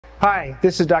Hi,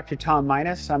 this is Dr. Tom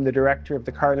Minas. I'm the director of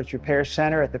the Cartilage Repair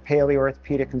Center at the Paley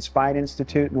Orthopedic and Spine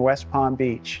Institute in West Palm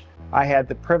Beach. I had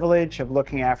the privilege of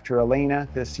looking after Elaina,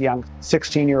 this young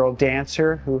 16-year-old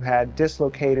dancer who had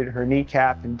dislocated her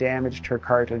kneecap and damaged her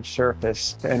cartilage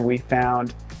surface. And we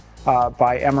found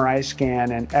by MRI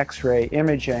scan and X-ray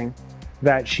imaging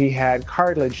that she had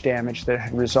cartilage damage that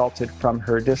had resulted from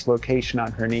her dislocation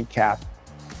on her kneecap.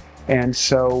 And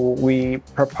so we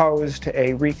proposed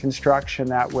a reconstruction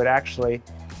that would actually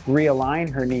realign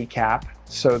her kneecap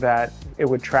so that it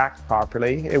would track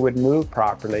properly, it would move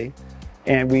properly,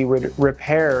 and we would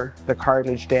repair the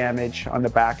cartilage damage on the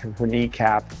back of her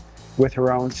kneecap with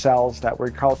her own cells that were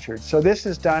cultured. So this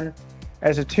is done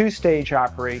as a two-stage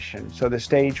operation. So the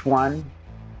stage one,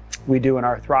 we do an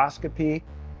arthroscopy,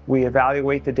 we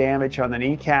evaluate the damage on the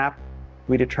kneecap,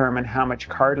 we determine how much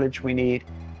cartilage we need.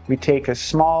 We take a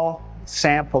small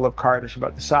sample of cartilage,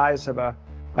 about the size of a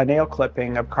nail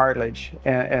clipping of cartilage,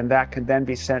 and that can then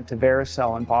be sent to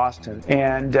Vericel in Boston.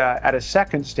 And at a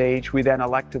second stage, we then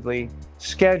electively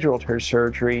scheduled her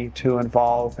surgery to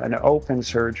involve an open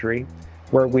surgery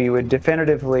where we would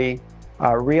definitively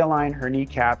realign her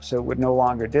kneecap so it would no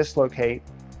longer dislocate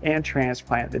and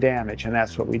transplant the damage, and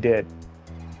that's what we did.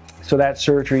 So that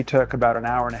surgery took about an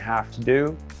hour and a half to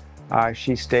do.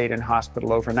 She stayed in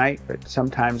hospital overnight, but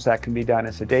sometimes that can be done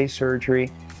as a day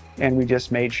surgery, and we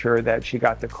just made sure that she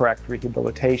got the correct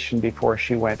rehabilitation before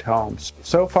she went home.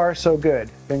 So far, so good.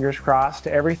 Fingers crossed.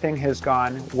 Everything has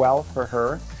gone well for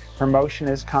her. Her motion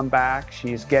has come back.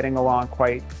 She's getting along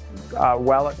quite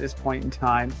well at this point in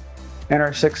time. And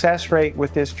our success rate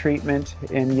with this treatment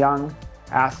in young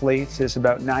athletes is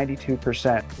about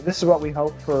 92%. This is what we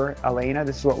hope for Elaina.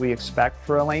 This is what we expect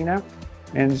for Elaina.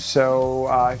 And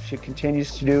so she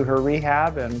continues to do her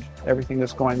rehab, and everything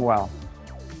is going well.